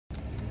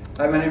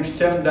Hi, my name's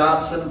Tim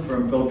Dotson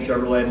from Phillips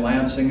Chevrolet in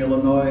Lansing,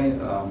 Illinois,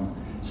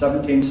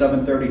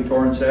 17730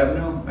 Torrance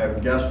Avenue. I have a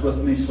guest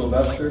with me,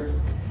 Sylvester.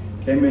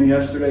 Came in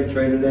yesterday,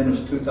 traded in his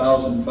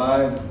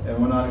 2005,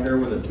 and went out here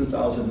with a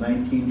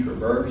 2019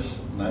 Traverse.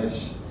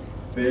 Nice,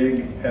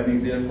 big, heavy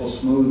vehicle,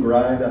 smooth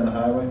ride on the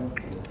highway.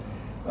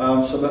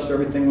 Sylvester,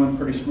 everything went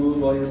pretty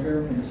smooth while you were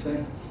here, would you say?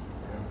 Yeah,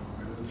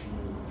 very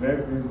smooth.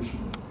 Very, very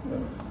smooth. Yeah.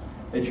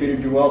 They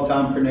treated you well.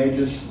 Tom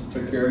Carnages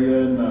took care of you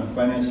in the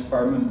finance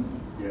department.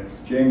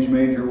 Yes. James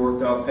Major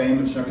worked out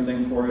payments and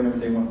everything for you, and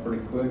everything went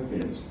pretty quick.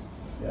 Yes.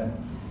 Yeah.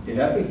 You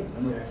happy?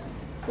 I'm happy.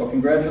 Well,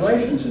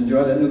 congratulations.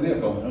 Enjoy that new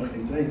vehicle. Okay,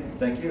 thank you.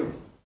 Thank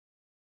you.